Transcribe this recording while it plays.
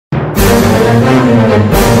Today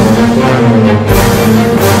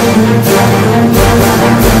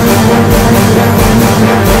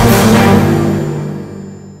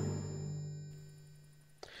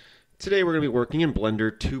we're going to be working in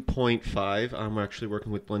Blender 2.5. I'm actually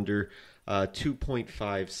working with Blender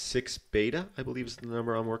 2.56 beta, I believe is the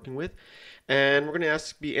number I'm working with. And we're going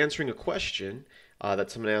to be answering a question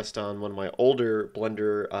that someone asked on one of my older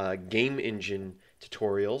Blender game engine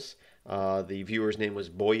tutorials. The viewer's name was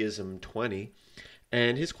Boyism20.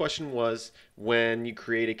 And his question was, when you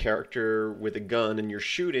create a character with a gun and you're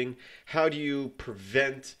shooting, how do you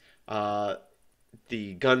prevent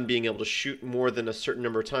the gun being able to shoot more than a certain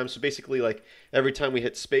number of times? So basically, like, every time we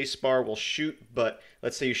hit spacebar, we'll shoot, but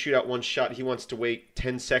let's say you shoot out one shot, he wants to wait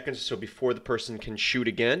 10 seconds or so before the person can shoot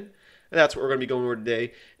again. And that's what we're going to be going over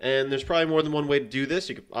today. And there's probably more than one way to do this.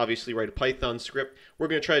 You could obviously write a Python script. We're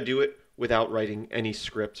going to try to do it without writing any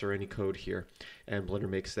scripts or any code here. And Blender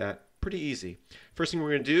makes that pretty easy. First thing we're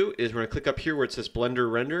going to do is we're going to click up here where it says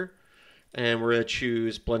Blender Render, and we're going to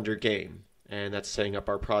choose Blender Game. And that's setting up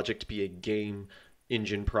our project to be a game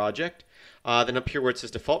engine project. Then up here where it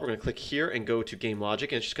says default, we're going to click here and go to game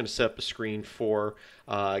logic, and it's just going to set up a screen for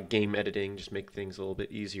game editing, just make things a little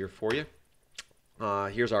bit easier for you.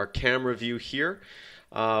 Here's our camera view here.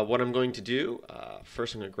 What I'm going to do,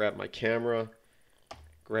 first I'm going to grab my camera,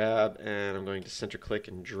 and I'm going to center click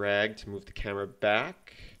and drag to move the camera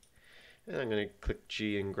back. And I'm going to click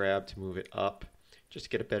G and grab to move it up, just to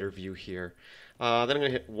get a better view here. Then I'm going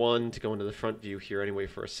to hit 1 to go into the front view here anyway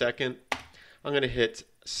for a second. I'm going to hit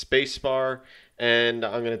spacebar, and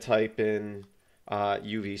I'm going to type in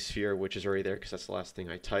UV sphere, which is already there because that's the last thing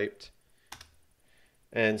I typed.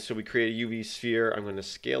 And so we create a UV sphere. I'm going to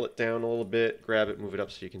scale it down a little bit, grab it, move it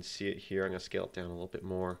up so you can see it here. I'm going to scale it down a little bit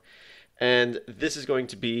more. And this is going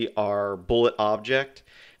to be our bullet object.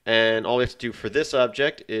 And all we have to do for this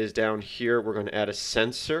object is down here, we're going to add a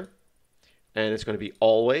sensor, and it's going to be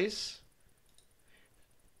always.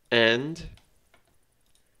 And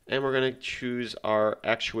we're going to choose our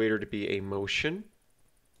actuator to be a motion.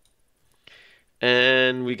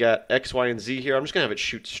 And we got X, Y, and Z here. I'm just going to have it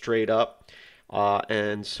shoot straight up.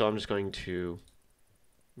 And so I'm just going to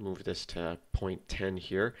move this to 0.10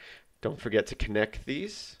 here. Don't forget to connect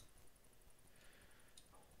these.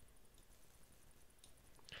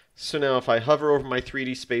 So now if I hover over my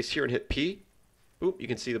 3D space here and hit P, you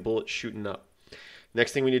can see the bullet shooting up.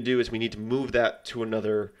 Next thing we need to do is we need to move that to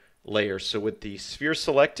another layer. So with the sphere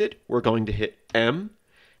selected, we're going to hit M,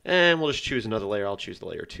 and we'll just choose another layer. I'll choose the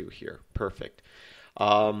layer 2 here. Perfect.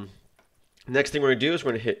 Next thing we're going to do is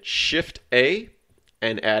we're going to hit Shift A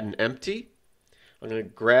and add an empty. I'm going to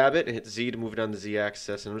grab it and hit Z to move it on the Z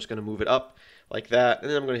axis, and I'm just going to move it up like that, and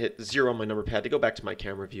then I'm going to hit 0 on my number pad to go back to my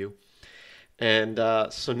camera view. And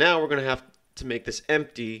so now we're going to have to make this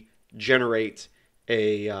empty generate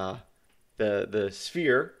a the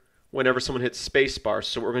sphere whenever someone hits spacebar.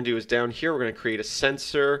 So what we're going to do is down here, we're going to create a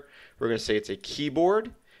sensor. We're going to say it's a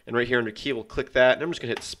keyboard. And right here under key, we'll click that. And I'm just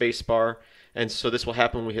going to hit spacebar. And so this will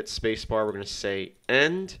happen when we hit spacebar. We're going to say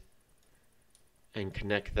end and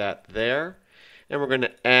connect that there. And we're going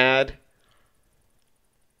to add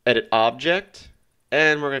edit object.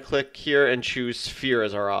 And we're going to click here and choose sphere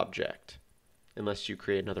as our object, unless you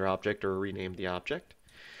create another object or rename the object.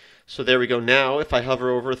 So there we go. Now if I hover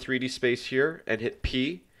over a 3D space here and hit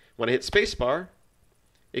P, when I hit spacebar,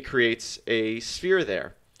 it creates a sphere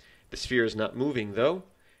there. The sphere is not moving though,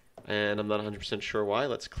 and I'm not 100% sure why.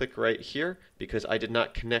 Let's click right here because I did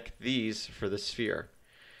not connect these for the sphere.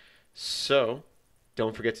 So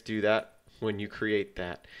don't forget to do that when you create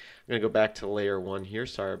that. I'm going to go back to layer 1 here.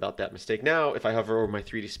 Sorry about that mistake. Now if I hover over my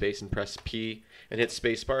 3D space and press P and hit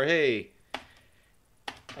spacebar, hey,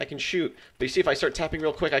 I can shoot. But you see, if I start tapping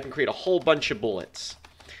real quick, I can create a whole bunch of bullets.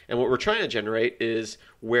 And what we're trying to generate is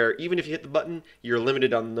where even if you hit the button, you're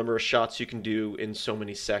limited on the number of shots you can do in so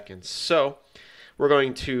many seconds. So we're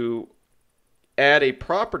going to add a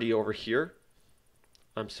property over here.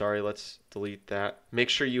 I'm sorry, let's delete that. Make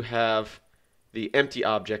sure you have the empty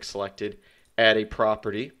object selected. Add a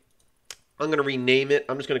property. I'm going to rename it.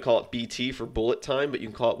 I'm just going to call it BT for bullet time, but you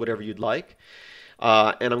can call it whatever you'd like.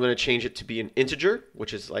 And I'm going to change it to be an integer,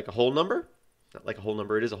 which is like a whole number. Not like a whole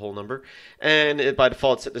number, it is a whole number. And by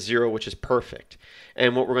default, it's set to 0, which is perfect.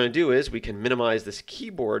 And what we're going to do is we can minimize this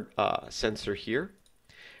keyboard sensor here.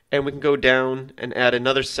 And we can go down and add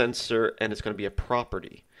another sensor, and it's going to be a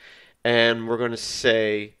property. And we're going to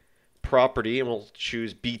say property, and we'll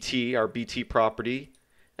choose BT, our BT property.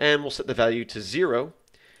 And we'll set the value to 0,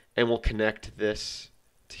 and we'll connect this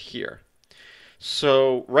to here.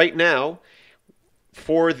 So right now,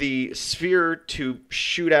 for the sphere to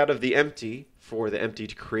shoot out of the empty, for the empty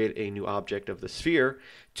to create a new object of the sphere,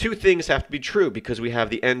 two things have to be true because we have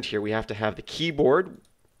the end here. We have to have the keyboard,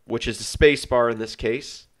 which is the space bar in this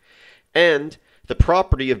case, and the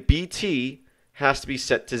property of BT has to be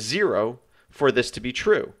set to 0 for this to be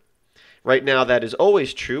true. Right now that is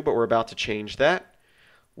always true, but we're about to change that.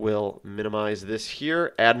 We'll minimize this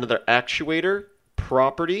here, add another actuator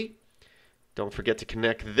property. Don't forget to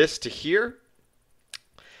connect this to here.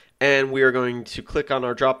 And we are going to click on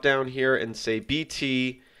our drop down here and say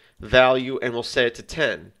BT value, and we'll set it to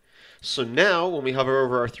 10. So now when we hover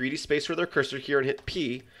over our 3D space with our cursor here and hit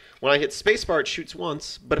P, when I hit spacebar it shoots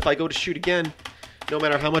once, but if I go to shoot again, no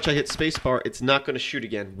matter how much I hit spacebar, it's not going to shoot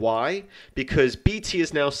again. Why? Because BT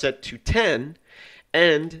is now set to 10,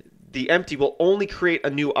 and the empty will only create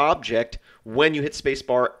a new object when you hit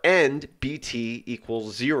spacebar and BT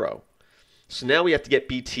equals 0. So now we have to get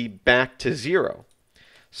BT back to 0.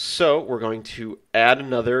 So we're going to add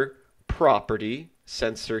another property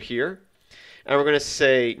sensor here, and we're going to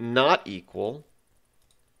say not equal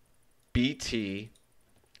BT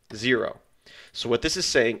 0. So what this is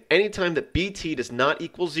saying, anytime that BT does not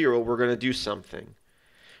equal 0, we're going to do something.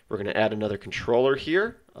 We're going to add another controller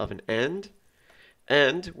here of an end,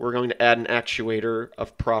 and we're going to add an actuator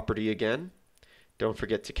of property again. Don't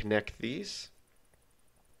forget to connect these.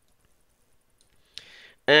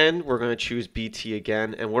 And we're going to choose BT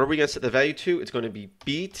again. And what are we going to set the value to? It's going to be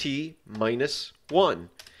BT minus 1.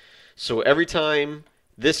 So every time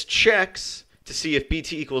this checks to see if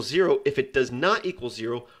BT equals 0, if it does not equal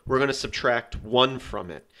 0, we're going to subtract 1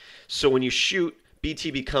 from it. So when you shoot,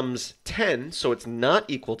 BT becomes 10, so it's not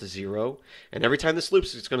equal to 0. And every time this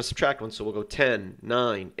loops, it's going to subtract 1. So we'll go 10,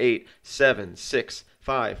 9, 8, 7, 6,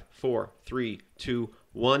 5, 4, 3, 2,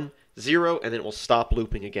 1, 0, and then it will stop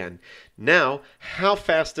looping again. Now, how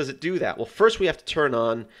fast does it do that? Well, first we have to turn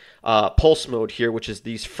on pulse mode here, which is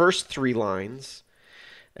these first 3 lines.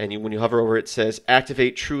 And when you hover over it, says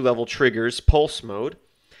activate true level triggers pulse mode.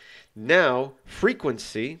 Now,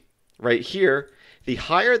 frequency, right here, the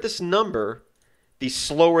higher this number, the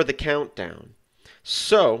slower the countdown.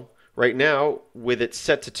 So, right now, with it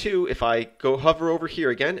set to 2, if I go hover over here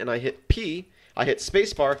again and I hit P, I hit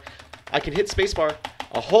spacebar, I can hit spacebar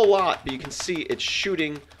a whole lot, but you can see it's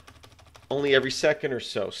shooting only every second or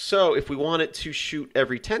so. So if we want it to shoot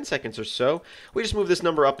every 10 seconds or so, we just move this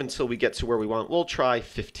number up until we get to where we want. We'll try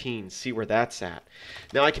 15, see where that's at.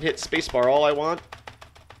 Now I can hit spacebar all I want,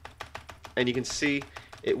 and you can see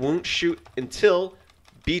it won't shoot until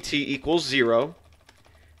BT equals 0.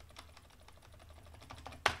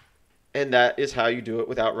 And that is how you do it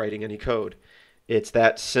without writing any code. It's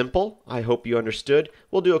that simple. I hope you understood.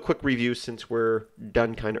 We'll do a quick review since we're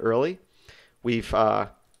done kind of early. We've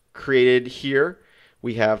created here,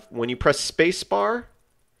 we have when you press spacebar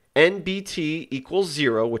and BT equals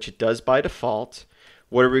 0, which it does by default,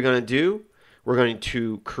 what are we going to do? We're going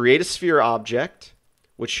to create a sphere object,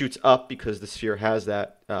 which shoots up because the sphere has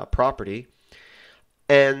that property,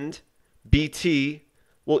 and BT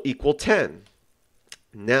will equal 10.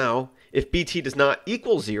 Now, if BT does not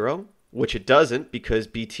equal 0, which it doesn't because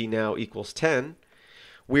BT now equals 10,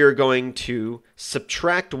 we are going to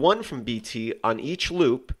subtract 1 from BT on each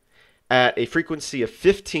loop at a frequency of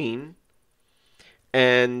 15,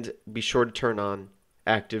 and be sure to turn on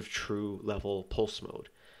active true level pulse mode.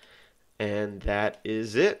 And that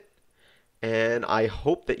is it. And I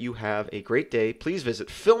hope that you have a great day. Please visit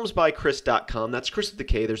filmsbychris.com. That's Chris with the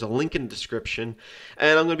K. There's a link in the description.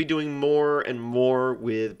 And I'm going to be doing more and more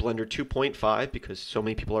with Blender 2.5 because so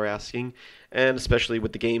many people are asking. And especially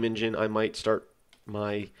with the game engine, I might start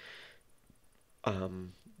my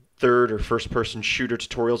third or first person shooter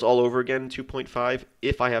tutorials all over again in 2.5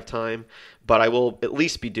 if I have time. But I will at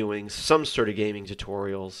least be doing some sort of gaming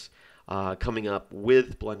tutorials coming up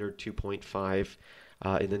with Blender 2.5.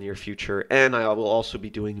 In the near future, and I will also be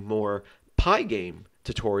doing more Pygame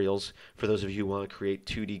tutorials for those of you who want to create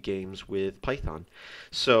 2D games with Python.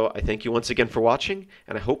 So I thank you once again for watching,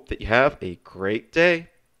 and I hope that you have a great day.